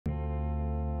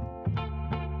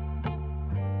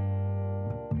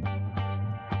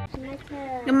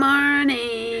Good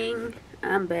morning.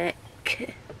 I'm back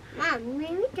Mom, we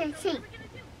need to see.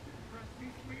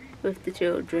 with the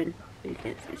children. You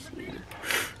can't see Sienna.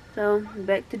 So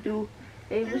back to do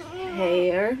Ava's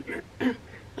hair.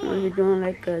 We're doing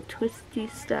like a twisty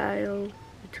style,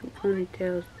 2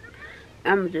 ponytails.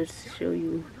 I'm gonna just show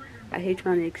you. I hate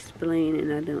trying to explain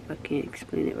and I can't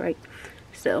explain it right.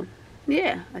 So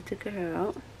yeah, I took her hair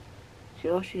out.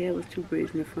 All she had was 2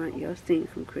 braids in the front. Y'all seen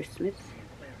from Christmas.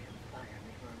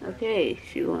 Okay,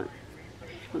 she's gonna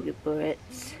get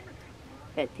barrettes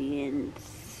at the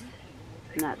ends,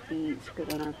 not beads,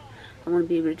 because I want to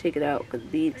be able to take it out, because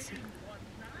beads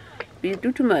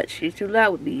do too much. She's too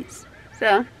loud with beads.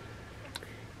 So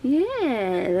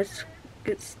yeah, let's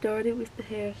get started with the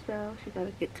hairstyle. She gotta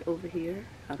get to over here.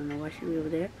 I don't know why she's over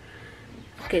there.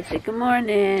 Okay, say good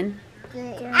morning.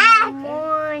 Good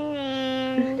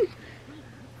morning.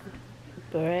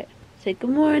 Barrette, say good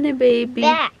morning, baby.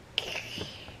 Back.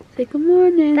 Say good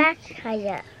morning. Back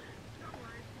higher.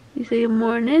 You say good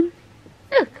morning.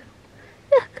 Look,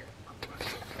 look.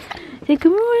 Say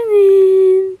good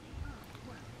morning.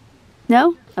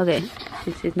 No? Okay.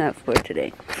 This is not for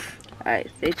today. Alright,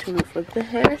 stay tuned for the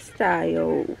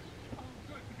hairstyle.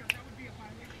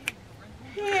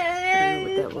 I don't know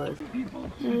what that was.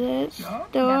 Let's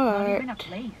start.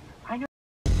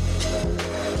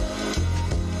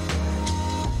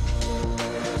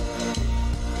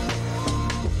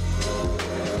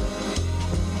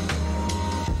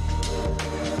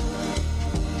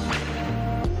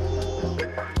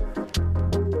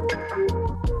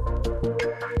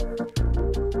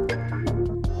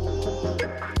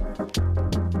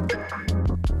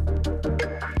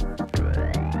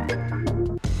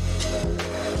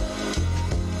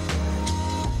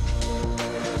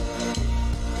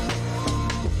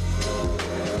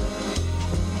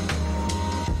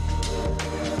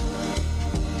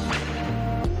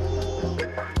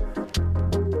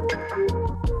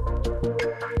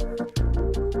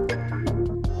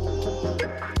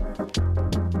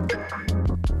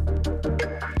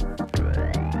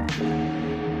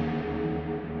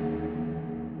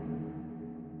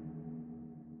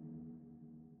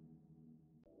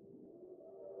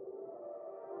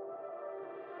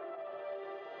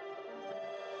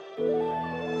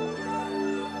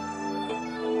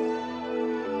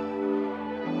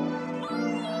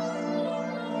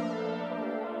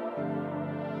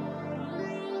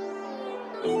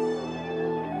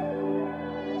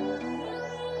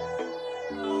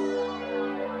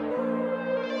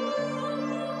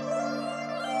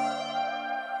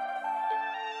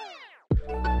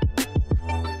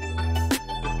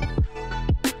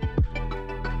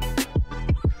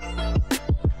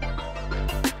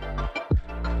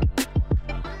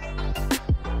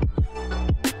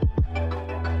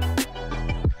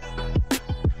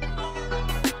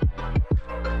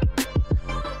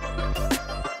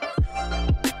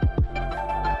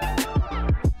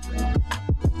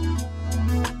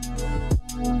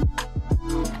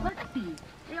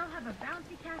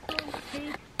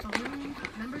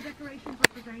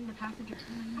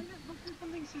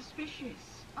 Suspicious.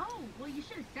 Oh, well, you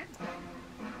should have said so.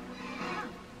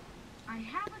 I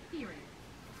have a theory.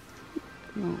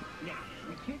 No. Now,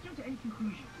 we can't jump to any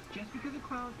conclusions. Just because a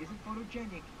clown isn't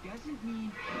photogenic doesn't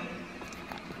mean...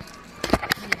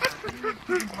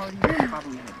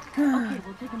 Okay,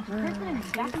 we'll take him to prison and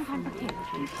he's back in time for kids.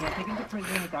 You can't take him to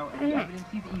prison without any evidence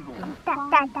he's evil.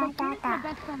 My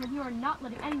best friend and you are not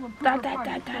letting anyone prove our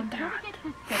party, so until we get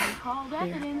this so-called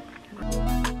evidence...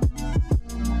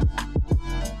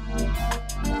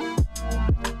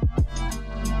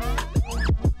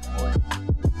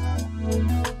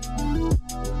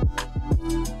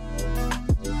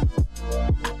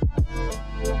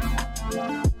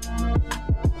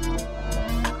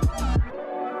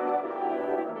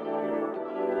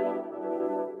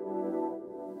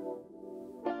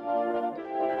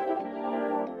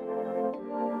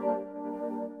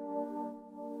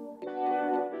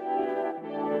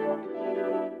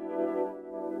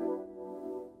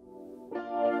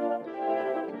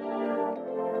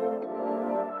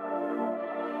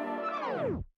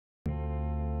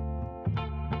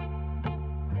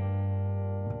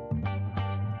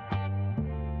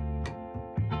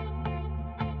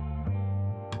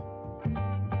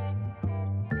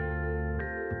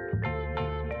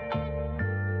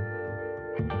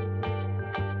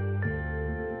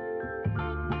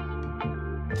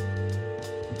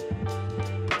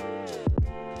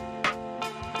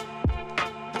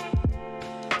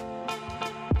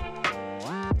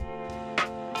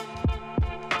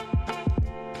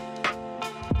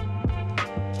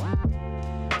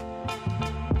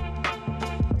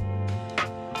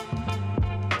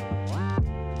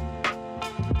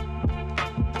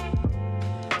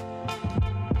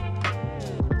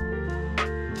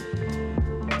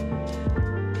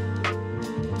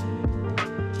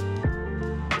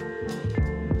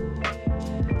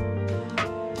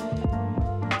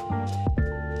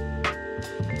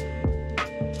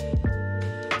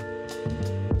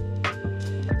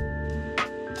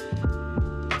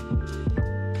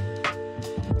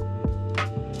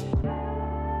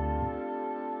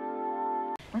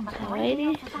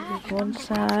 one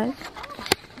side.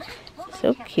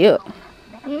 So cute.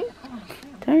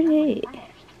 Turn it.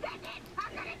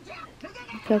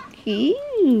 Look how cute.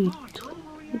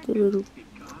 With the little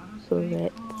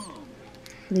barrettes.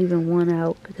 Leaving one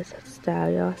out because that's the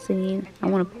style y'all seen. I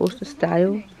want to post the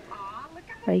style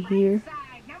right here.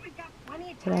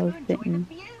 But I was getting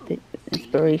the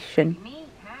inspiration.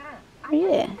 Oh,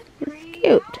 yeah, it's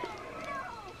cute.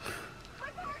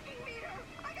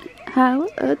 How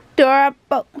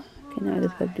adorable. Okay, now I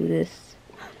just have to do this.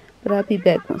 But I'll be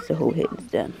back once the whole head is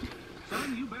done.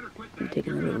 I'm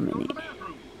taking a little minute.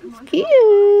 It's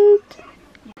cute.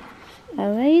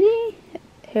 Alrighty.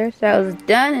 Hairstyle is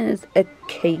done and it's a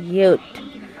cute.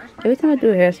 Every time I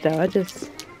do a hairstyle, I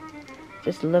just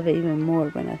love it even more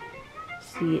when I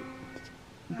see it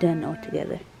done all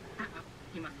together.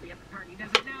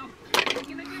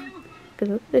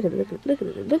 Look at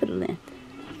the length.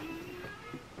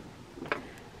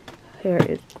 Hair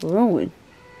is growing.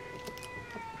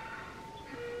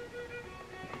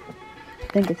 I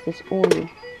think it's this oil.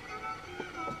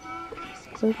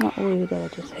 Where's my oil that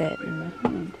I just had in my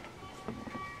hand?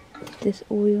 This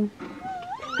oil.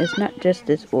 It's not just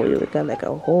this oil. It got like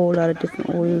a whole lot of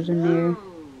different oils in there.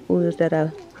 Oils that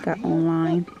I got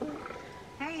online.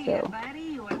 So,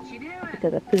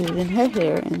 because I put it in her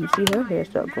hair and you see her hair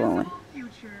start growing.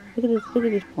 Look at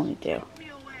this ponytail.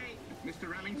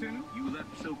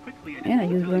 And I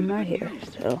use it in my hair,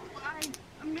 so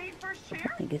I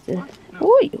think it's this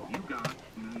oil.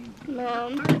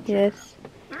 Mom. Yes.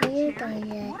 Are you done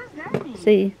yet?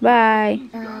 See, bye.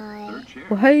 Bye.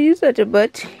 Why are you such a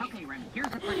butch?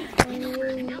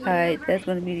 Alright, that's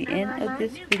going to be the end of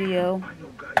this video.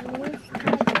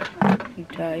 You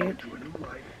tired?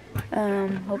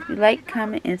 Hope you like,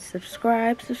 comment, and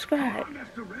subscribe. Subscribe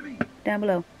down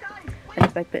below. I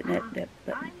just like putting that button.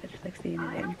 I just like seeing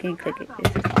it there. You can't click it.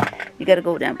 It's just, you gotta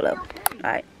go down below.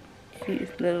 Alright. She's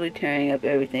literally tearing up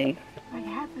everything.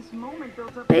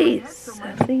 Peace.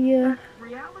 I'll see you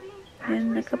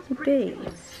in a couple days.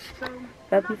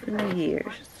 Love you for New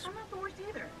Year's.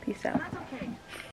 Peace out.